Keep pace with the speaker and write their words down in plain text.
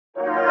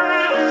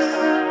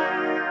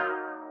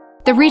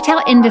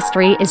retail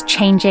industry is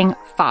changing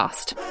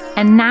fast.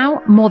 And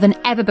now, more than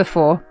ever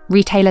before,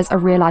 retailers are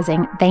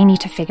realizing they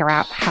need to figure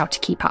out how to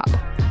keep up.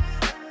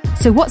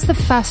 So what's the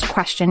first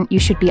question you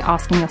should be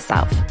asking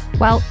yourself?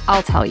 Well,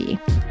 I'll tell you.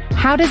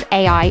 How does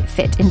AI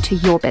fit into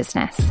your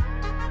business?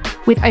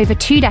 With over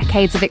 2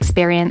 decades of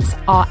experience,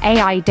 our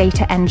AI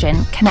data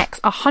engine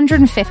connects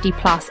 150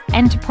 plus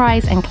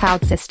enterprise and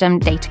cloud system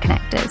data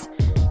connectors.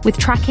 With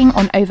tracking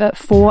on over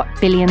 4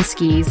 billion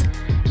SKUs,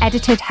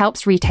 Edited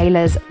helps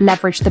retailers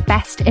leverage the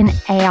best in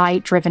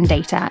AI-driven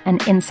data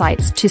and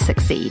insights to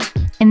succeed.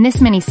 In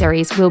this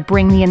mini-series, we'll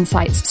bring the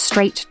insights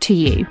straight to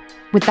you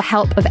with the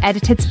help of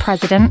Edited's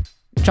president,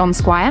 John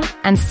Squire,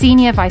 and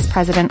Senior Vice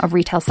President of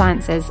Retail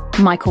Sciences,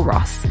 Michael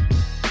Ross.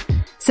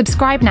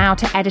 Subscribe now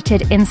to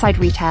Edited Inside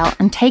Retail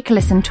and take a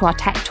listen to our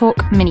Tech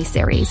Talk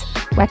mini-series,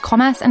 where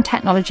commerce and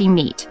technology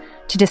meet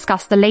to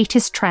discuss the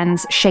latest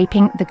trends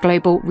shaping the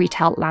global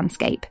retail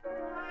landscape,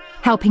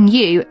 helping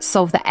you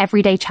solve the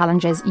everyday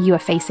challenges you are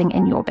facing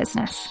in your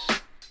business.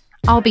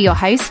 I'll be your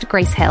host,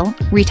 Grace Hill,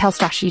 Retail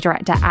Strategy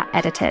Director at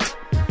Edited.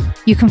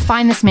 You can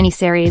find this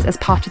mini-series as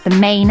part of the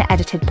main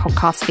Edited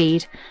podcast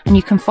feed, and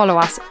you can follow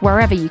us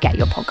wherever you get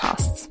your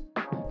podcasts.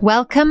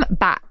 Welcome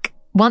back.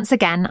 Once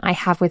again, I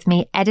have with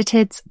me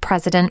Edited's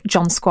President,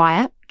 John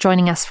Squire,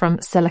 joining us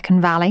from Silicon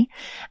Valley,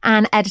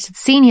 and Edited's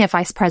Senior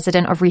Vice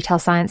President of Retail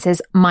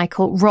Sciences,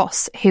 Michael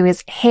Ross, who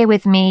is here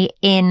with me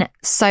in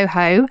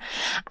Soho.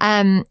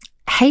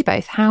 Hey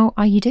both, how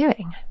are you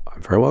doing?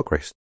 I'm very well,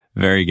 Grace.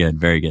 Very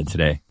good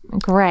today.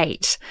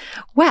 Great.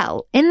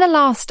 Well, in the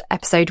last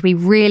episode, we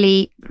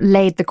really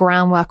laid the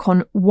groundwork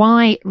on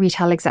why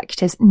retail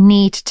executives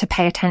need to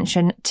pay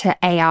attention to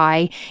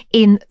AI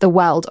in the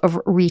world of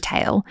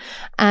retail.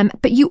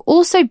 But you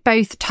also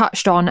both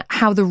touched on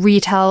how the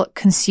retail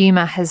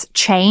consumer has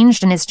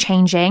changed and is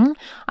changing.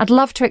 I'd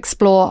love to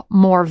explore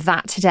more of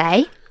that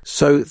today.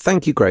 So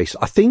thank you, Grace.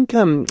 I think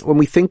when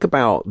we think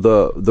about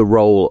the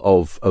role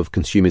of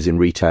consumers in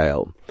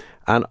retail,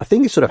 and I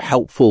think it's sort of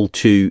helpful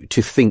to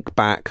think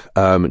back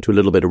to a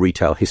little bit of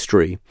retail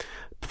history,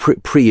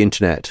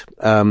 pre-internet.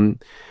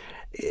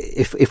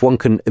 If one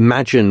can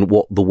imagine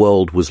what the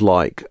world was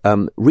like,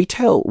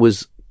 retail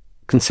was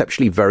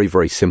conceptually very,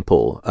 very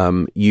simple.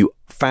 You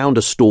found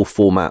a store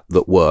format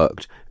that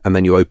worked, and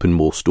then you opened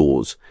more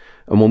stores.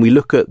 And when we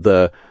look at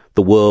the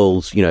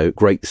world's,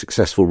 great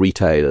successful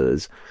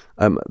retailers,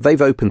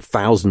 they've opened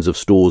thousands of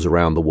stores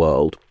around the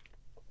world.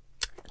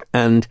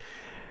 And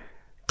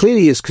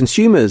clearly, as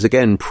consumers,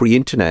 again,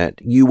 pre-internet,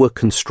 you were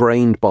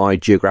constrained by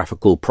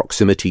geographical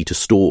proximity to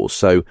stores.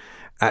 So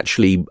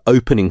actually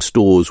opening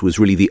stores was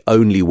really the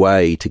only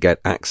way to get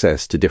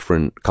access to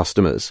different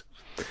customers.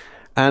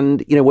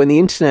 And, when the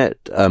internet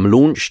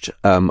launched,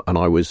 and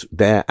I was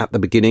there at the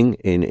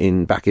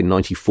beginning back in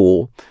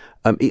 94,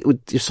 it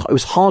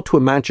was hard to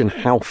imagine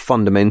how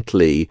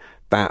fundamentally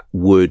that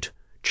would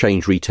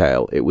change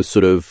retail. It was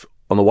sort of,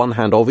 on the one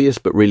hand, obvious,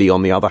 but really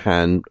on the other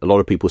hand, a lot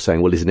of people were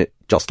saying, well, isn't it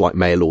just like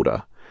mail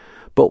order?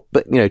 But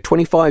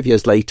 25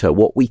 years later,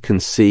 what we can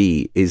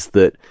see is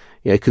that,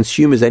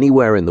 consumers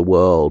anywhere in the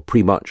world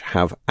pretty much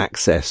have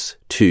access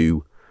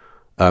to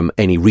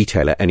any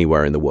retailer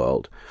anywhere in the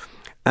world.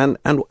 And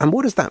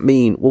what does that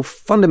mean? Well,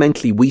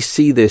 fundamentally, we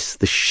see the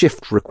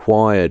shift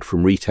required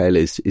from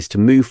retailers is to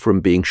move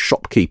from being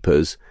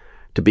shopkeepers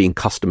to being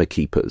customer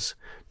keepers,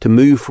 to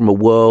move from a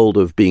world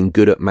of being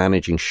good at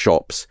managing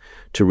shops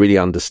to really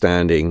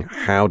understanding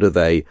how do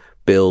they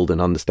build and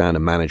understand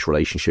and manage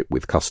relationship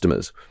with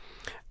customers.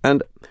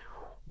 And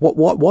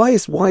why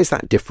is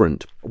that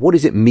different? What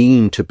does it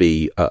mean to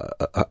be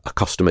a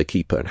customer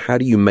keeper? And how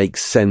do you make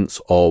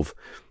sense of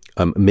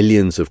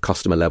millions of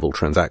customer level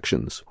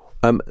transactions?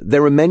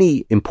 There are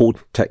many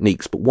important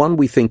techniques, but one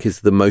we think is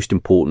the most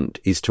important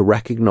is to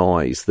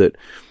recognize that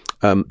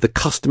the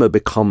customer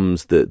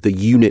becomes the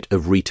unit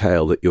of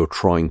retail that you're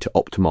trying to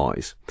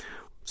optimize.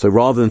 So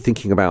rather than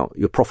thinking about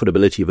your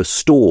profitability of a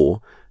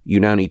store, you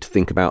now need to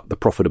think about the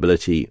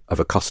profitability of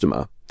a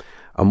customer.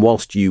 And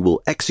whilst you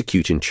will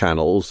execute in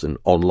channels and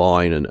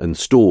online and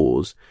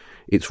stores,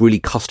 it's really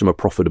customer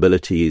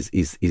profitability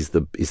is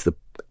the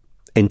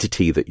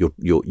entity that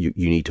you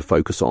need to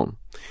focus on.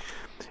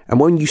 And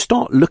when you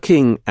start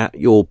looking at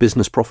your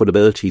business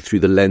profitability through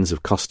the lens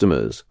of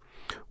customers,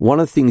 one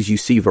of the things you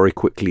see very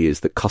quickly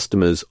is that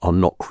customers are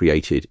not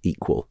created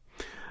equal.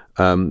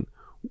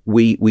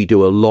 We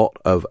do a lot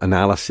of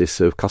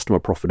analysis of customer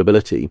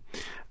profitability.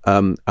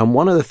 And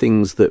one of the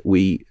things that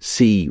we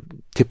see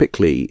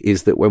typically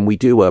is that when we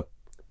do a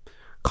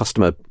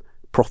customer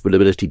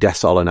profitability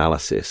decile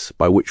analysis,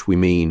 by which we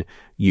mean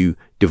you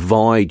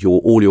divide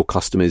all your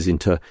customers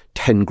into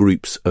 10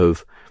 groups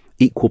of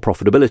equal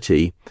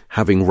profitability,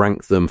 having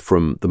ranked them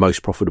from the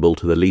most profitable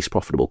to the least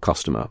profitable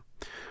customer,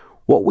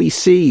 what we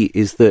see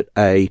is that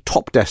a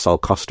top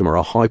decile customer,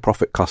 a high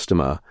profit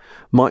customer,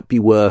 might be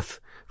worth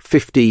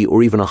 50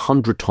 or even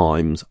 100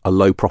 times a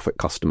low profit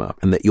customer,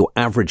 and that your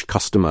average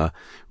customer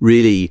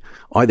really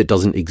either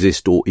doesn't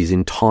exist or is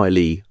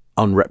entirely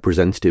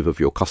unrepresentative of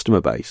your customer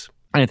base.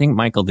 I think,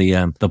 Michael,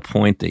 the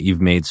point that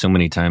you've made so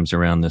many times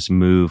around this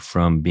move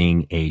from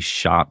being a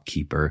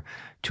shopkeeper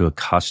to a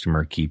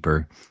customer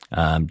keeper,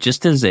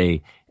 just as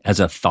a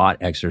thought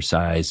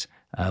exercise,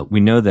 we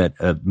know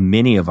that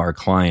many of our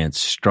clients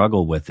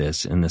struggle with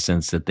this in the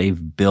sense that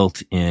they've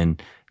built in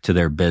to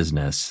their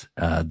business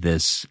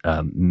this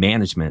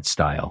management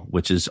style,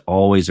 which is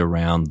always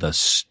around the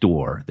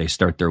store. They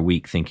start their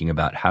week thinking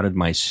about, how did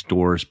my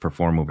stores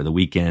perform over the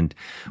weekend?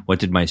 What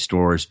did my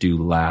stores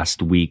do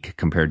last week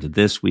compared to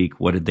this week?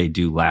 What did they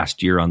do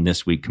last year on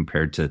this week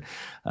compared to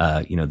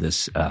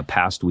this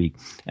past week?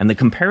 And the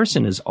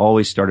comparison is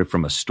always started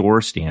from a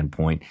store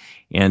standpoint,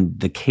 and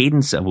the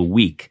cadence of a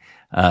week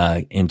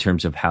in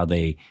terms of how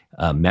they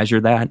measure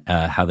that,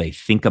 how they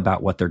think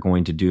about what they're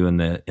going to do in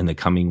the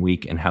coming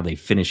week, and how they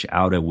finish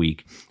out a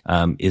week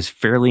is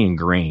fairly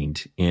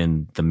ingrained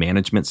in the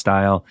management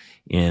style,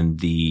 in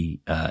the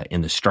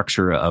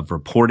structure of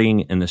reporting,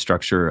 in the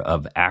structure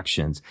of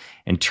actions.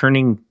 And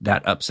turning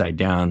that upside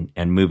down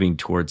and moving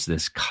towards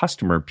this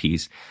customer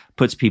piece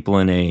puts people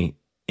in a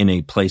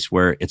place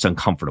where it's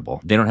uncomfortable.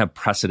 They don't have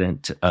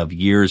precedent of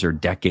years or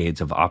decades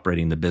of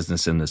operating the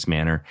business in this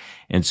manner.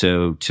 And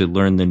so to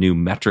learn the new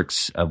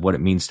metrics of what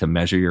it means to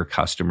measure your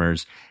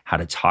customers, how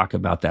to talk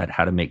about that,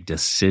 how to make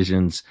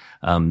decisions,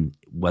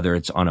 whether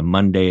it's on a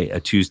Monday, a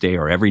Tuesday,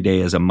 or every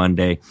day as a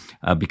Monday,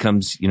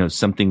 becomes,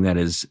 something that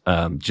is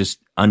just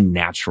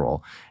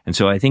unnatural. And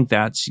so I think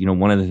that's,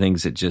 one of the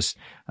things that just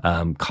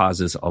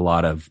causes a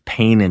lot of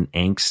pain and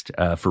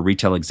angst for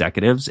retail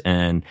executives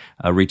and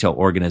retail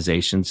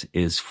organizations,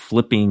 is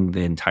flipping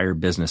the entire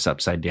business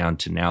upside down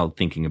to now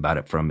thinking about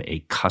it from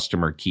a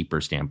customer keeper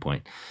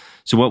standpoint.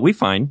 So what we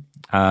find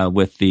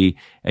with the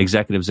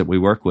executives that we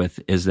work with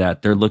is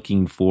that they're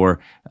looking for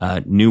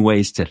new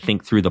ways to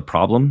think through the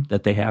problem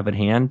that they have at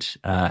hand,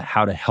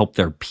 how to help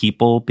their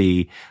people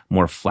be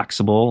more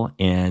flexible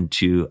and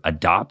to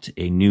adopt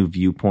a new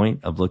viewpoint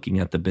of looking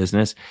at the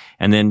business.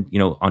 And then,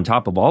 on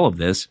top of all of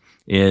this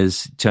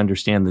is to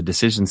understand the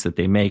decisions that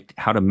they make,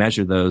 how to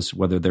measure those,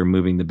 whether they're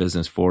moving the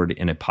business forward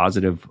in a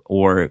positive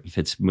or if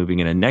it's moving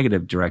in a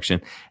negative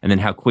direction, and then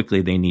how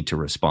quickly they need to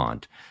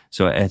respond.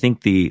 So I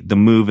think the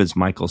move, as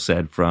Michael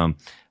said, from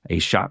a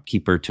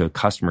shopkeeper to a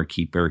customer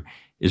keeper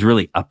is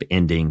really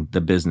upending the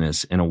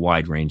business in a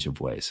wide range of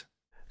ways.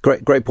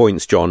 Great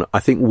points, John. I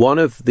think one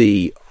of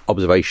the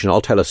observations,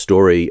 I'll tell a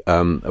story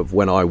of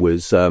when I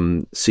was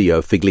CEO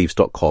of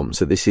figleaves.com.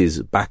 So this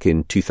is back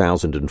in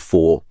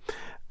 2004.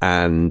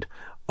 And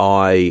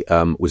I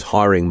was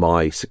hiring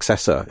my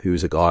successor,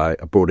 who's a guy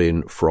I brought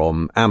in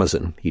from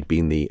Amazon. He'd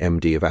been the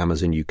MD of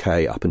Amazon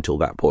UK up until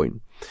that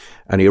point.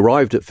 And he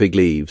arrived at Fig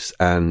Leaves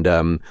and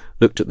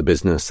looked at the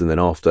business. And then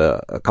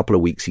after a couple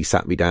of weeks, he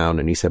sat me down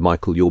and he said,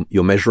 "Michael,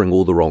 you're measuring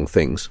all the wrong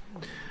things."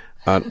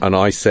 And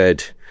I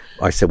said,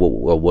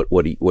 well,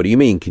 what do you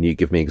mean? Can you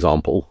give me an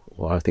example?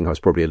 Well, I think I was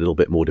probably a little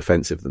bit more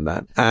defensive than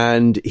that.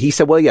 And he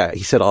said, well, yeah,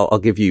 he said, I'll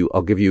give you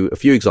a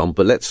few examples,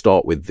 but let's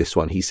start with this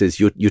one. He says,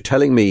 you're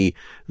telling me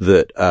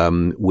that,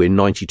 we're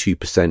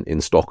 92%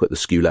 in stock at the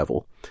SKU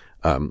level,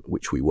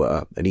 which we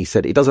were. And he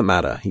said, it doesn't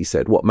matter. He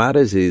said, what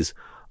matters is,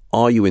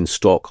 are you in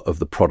stock of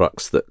the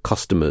products that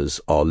customers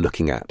are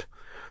looking at?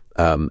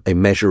 A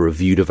measure of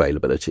viewed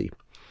availability.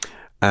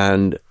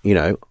 And,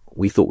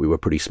 we thought we were a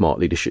pretty smart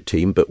leadership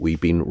team, but we'd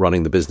been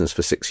running the business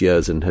for 6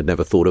 years and had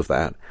never thought of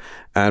that.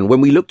 And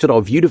when we looked at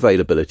our viewed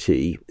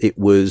availability, it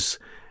was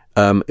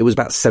about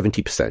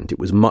 70%. It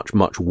was much,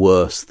 much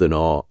worse than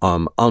our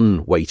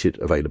unweighted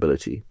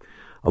availability.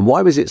 And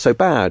why was it so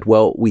bad?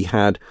 Well, we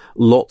had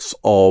lots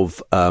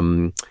of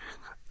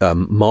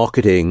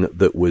marketing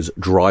that was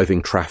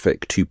driving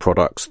traffic to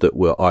products that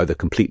were either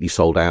completely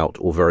sold out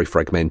or very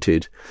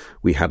fragmented.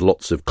 We had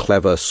lots of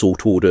clever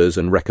sort orders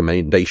and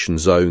recommendation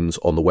zones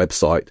on the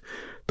website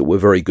that were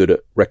very good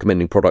at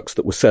recommending products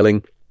that were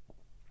selling,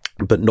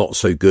 but not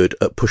so good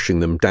at pushing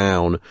them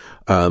down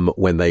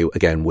when they,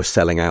 again, were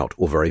selling out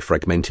or very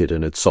fragmented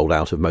and had sold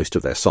out of most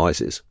of their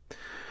sizes.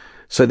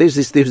 So there's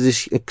this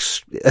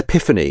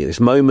epiphany, this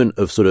moment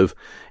of sort of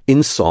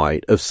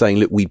insight of saying,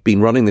 look, we've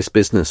been running this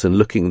business and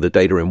looking at the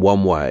data in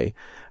one way.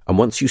 And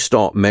once you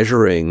start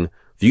measuring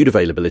viewed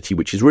availability,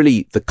 which is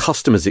really the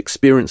customer's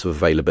experience of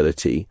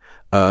availability,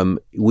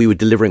 we were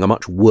delivering a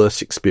much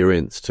worse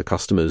experience to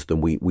customers than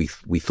we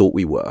thought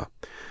we were.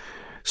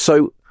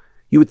 So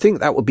you would think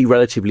that would be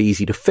relatively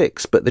easy to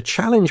fix, but the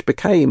challenge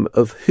became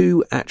of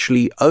who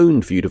actually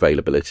owned viewed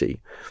availability.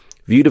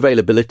 Viewed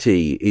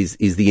availability is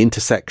the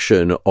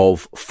intersection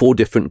of 4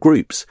 different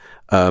groups.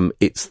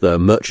 It's the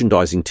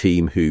merchandising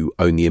team who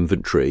own the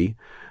inventory,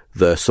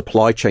 the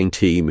supply chain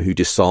team who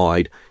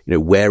decide,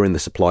 where in the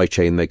supply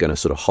chain they're going to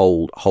sort of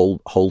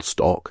hold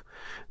stock,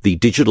 the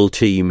digital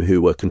team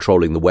who are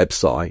controlling the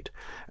website,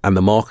 and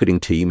the marketing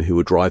team who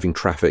are driving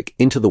traffic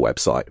into the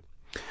website.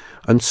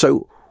 And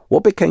so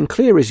what became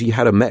clear is you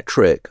had a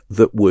metric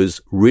that was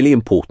really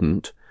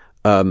important,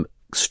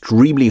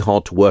 extremely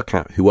hard to work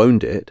out who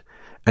owned it.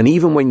 And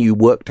even when you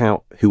worked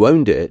out who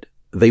owned it,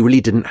 they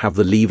really didn't have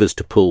the levers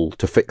to pull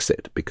to fix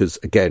it because,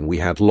 again, we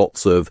had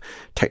lots of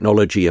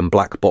technology and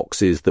black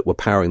boxes that were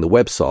powering the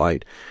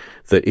website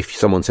that if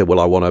someone said, well,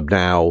 I want to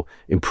now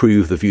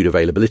improve the viewed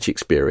availability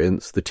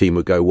experience, the team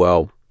would go,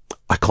 well,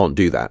 I can't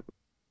do that.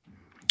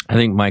 I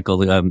think, Michael,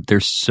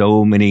 there's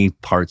so many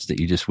parts that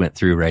you just went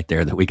through right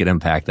there that we could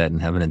unpack that and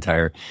have an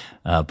entire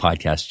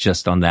podcast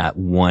just on that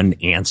one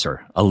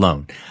answer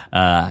alone.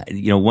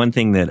 One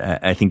thing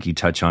that I think you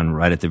touch on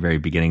right at the very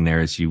beginning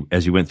there as you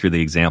went through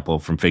the example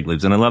from Fig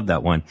Leaves, and I love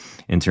that one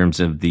in terms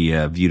of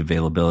the viewed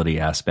availability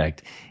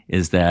aspect,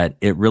 is that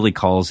it really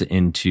calls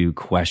into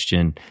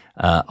question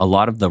a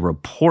lot of the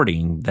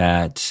reporting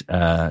that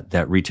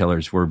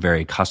retailers were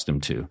very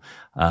accustomed to.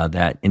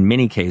 That in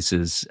many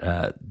cases,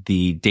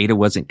 the data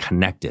wasn't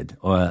connected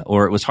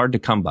or it was hard to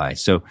come by.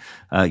 So,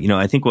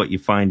 I think what you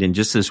find in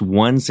just this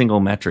one single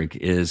metric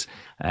is,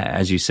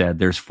 as you said,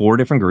 there's 4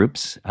 different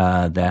groups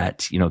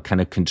that,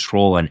 kind of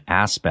control an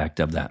aspect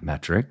of that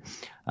metric.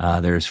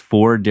 There's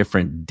 4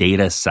 different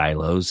data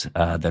silos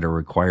that are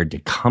required to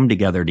come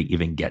together to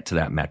even get to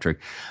that metric.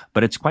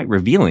 But it's quite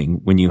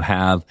revealing when you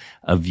have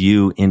a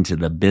view into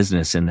the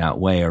business in that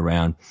way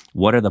around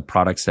what are the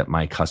products that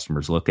my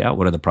customers look at?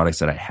 What are the products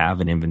that I have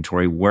in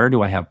inventory? Where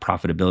do I have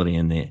profitability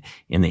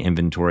in the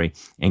inventory?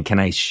 And can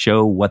I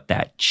show what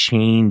that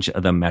change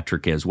of the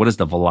metric is? What is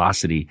the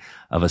velocity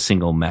of a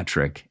single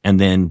metric? And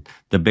then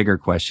the bigger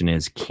question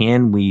is,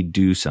 can we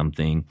do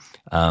something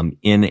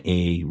in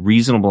a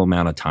reasonable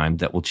amount of time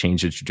that will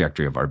change the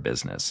trajectory of our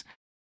business?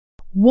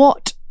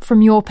 What,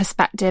 from your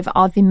perspective,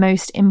 are the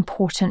most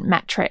important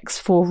metrics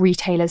for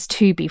retailers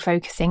to be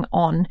focusing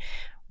on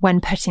when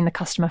putting the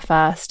customer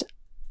first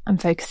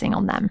and focusing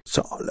on them?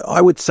 So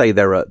I would say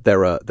there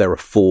are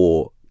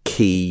 4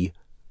 key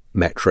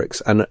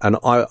metrics, and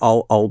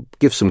I'll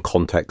give some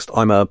context.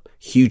 I'm a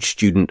huge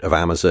student of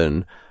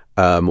Amazon.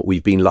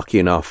 We've been lucky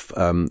enough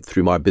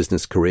through my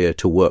business career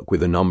to work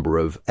with a number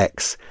of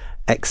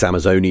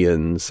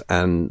ex-Amazonians,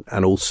 and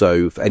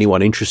also for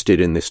anyone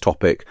interested in this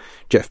topic,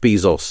 Jeff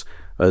Bezos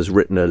has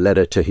written a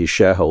letter to his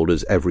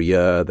shareholders every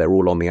year. They're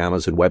all on the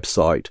Amazon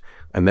website,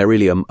 and they're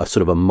really a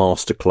sort of a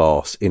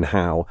masterclass in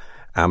how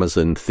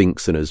Amazon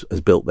thinks and has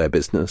built their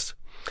business.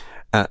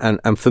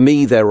 And for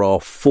me, there are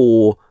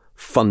 4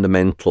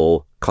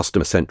 fundamental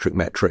customer-centric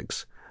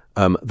metrics.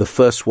 The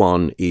first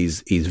one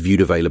is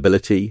viewed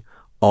availability.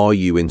 Are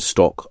you in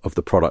stock of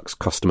the products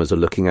customers are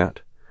looking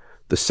at?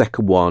 The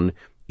second one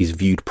is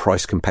viewed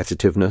price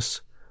competitiveness.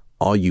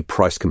 Are you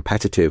price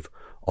competitive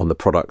on the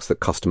products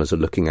that customers are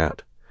looking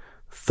at?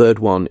 Third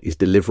one is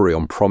delivery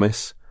on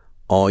promise.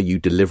 Are you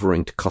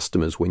delivering to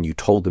customers when you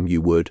told them you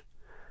would?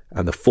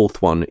 And the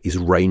fourth one is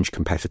range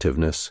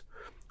competitiveness,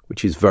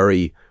 which is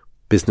very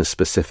business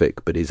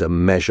specific, but is a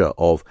measure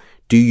of,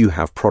 do you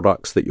have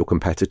products that your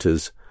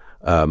competitors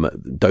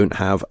don't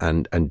have,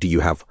 and do you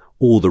have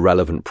all the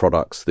relevant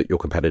products that your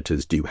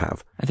competitors do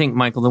have? I think,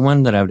 Michael, the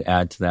one that I would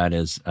add to that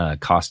is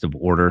cost of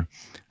order,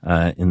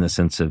 in the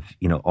sense of,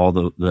 all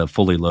the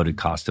fully loaded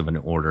cost of an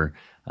order,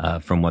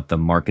 from what the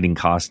marketing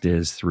cost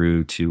is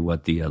through to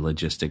what the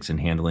logistics and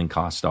handling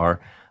costs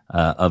are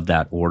of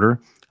that order.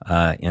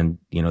 And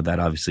that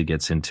obviously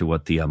gets into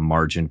what the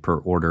margin per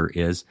order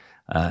is,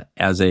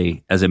 as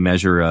a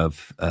measure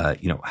of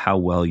how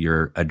well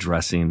you're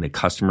addressing the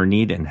customer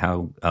need and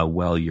how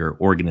well your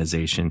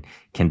organization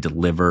can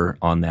deliver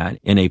on that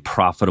in a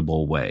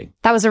profitable way.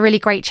 That was a really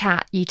great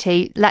chat, you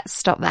two. Let's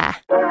stop there.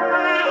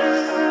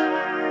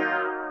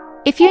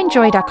 If you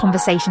enjoyed our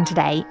conversation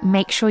today,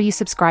 make sure you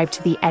subscribe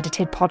to the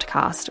Edited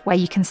podcast, where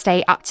you can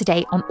stay up to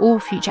date on all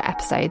future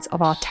episodes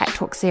of our Tech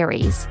Talk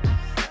series.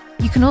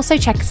 You can also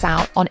check us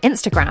out on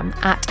Instagram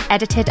at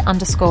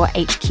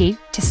edited_HQ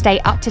to stay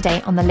up to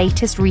date on the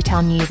latest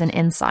retail news and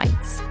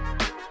insights.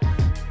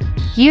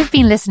 You've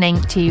been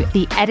listening to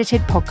the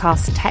Edited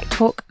Podcast Tech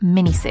Talk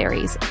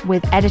mini-series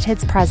with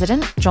Edited's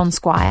president, John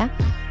Squire,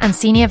 and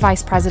Senior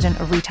Vice President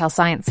of Retail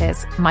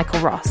Sciences,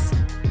 Michael Ross.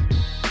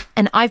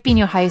 And I've been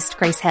your host,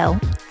 Grace Hill.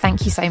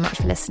 Thank you so much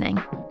for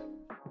listening.